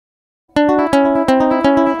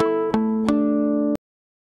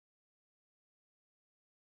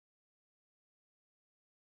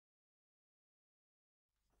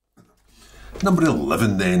Number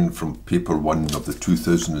 11 then from paper 1 of the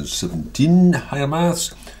 2017 Higher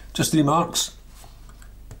Maths. Just 3 marks.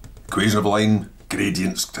 Equation of a line,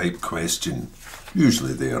 gradients type question.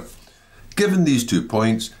 Usually there. Given these 2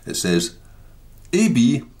 points, it says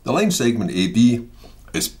AB, the line segment AB,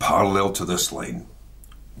 is parallel to this line.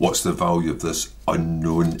 What's the value of this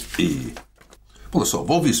unknown A? Well, the sort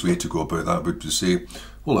of obvious way to go about that would be to say,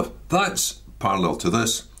 well, if that's parallel to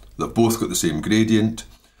this, they've both got the same gradient,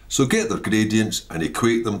 so get their gradients and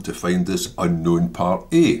equate them to find this unknown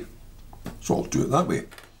part A. So I'll do it that way.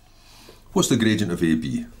 What's the gradient of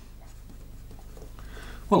AB?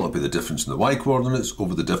 Well, it'll be the difference in the y coordinates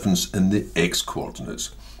over the difference in the x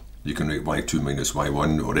coordinates. You can write y2 minus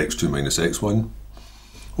y1 or x2 minus x1,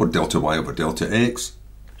 or delta y over delta x.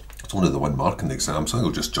 It's only the 1 mark in the exam, so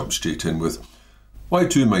I'll just jump straight in with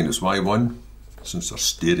y2 minus y1, since they're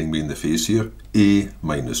staring me in the face here, a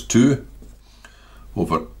minus 2,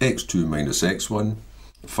 over x2 minus x1,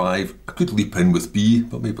 5. I could leap in with b,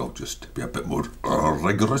 but maybe I'll just be a bit more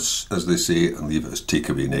rigorous, as they say, and leave it as take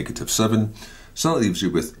away negative 7. So that leaves you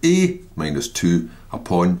with a minus 2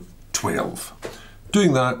 upon 12.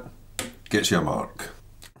 Doing that gets you a mark.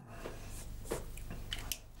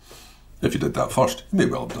 If you did that first, you may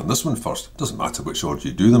well have done this one first. It doesn't matter which order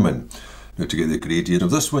you do them in. Now, to get the gradient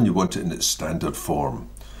of this one, you want it in its standard form.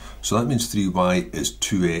 So that means 3y is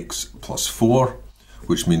 2x plus 4,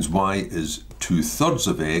 which means y is 2/3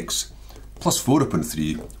 of x plus 4 upon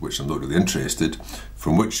 3, which I'm not really interested,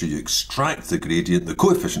 from which you extract the gradient, the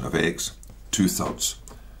coefficient of x, 2/3.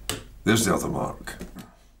 There's the other mark.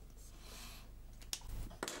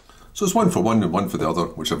 So it's 1 for one and 1 for the other,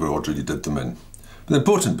 whichever order you did them in. But the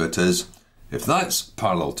important bit is, if that's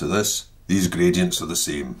parallel to this, these gradients are the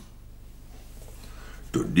same.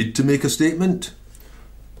 Don't need to make a statement.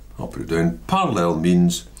 I'll put it down. Parallel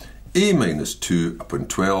means a minus 2 upon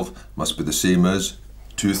 12 must be the same as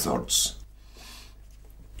 2/3.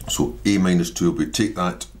 So a minus 2, we take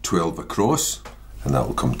that 12 across, and that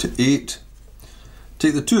will come to 8.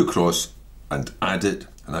 Take the 2 across and add it,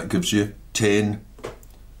 and that gives you 10.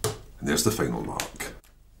 And there's the final mark.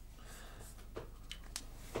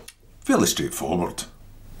 Fairly straightforward.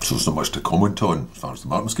 So there's not much to comment on as far as the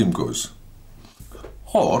marking scheme goes.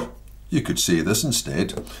 Or you could say this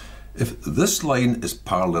instead. If this line is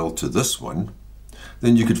parallel to this one,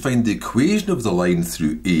 then you could find the equation of the line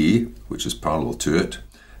through A, which is parallel to it,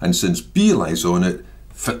 and since B lies on it,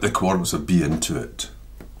 fit the coordinates of B into it.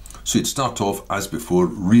 So you'd start off as before,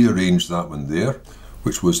 rearrange that one there,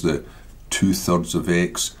 which was the 2/3 of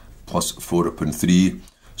x plus 4 upon 3.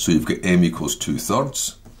 So you've got m equals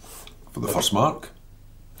 2/3 for the first mark.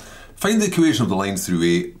 Find the equation of the line through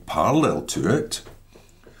A parallel to it.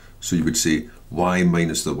 So you would say y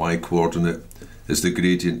minus the y coordinate is the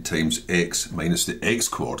gradient times x minus the x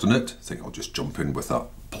coordinate. I think I'll just jump in with that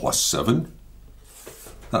plus 7.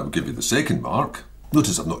 That would give you the second mark.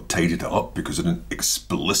 Notice I've not tidied it up because it didn't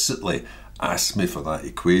explicitly ask me for that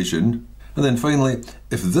equation. And then finally,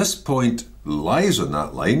 if this point lies on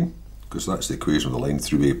that line, because that's the equation of the line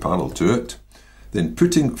through A parallel to it, then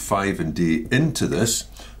putting 5 and a into this,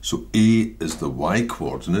 so a is the y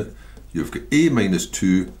coordinate, you've got a minus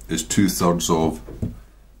 2 is 2/3 of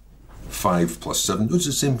 5 plus 7. It's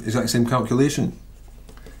the same, exact same calculation.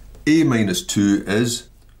 A minus 2 is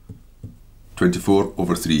 24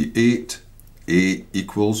 over 3, 8. A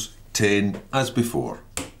equals 10 as before.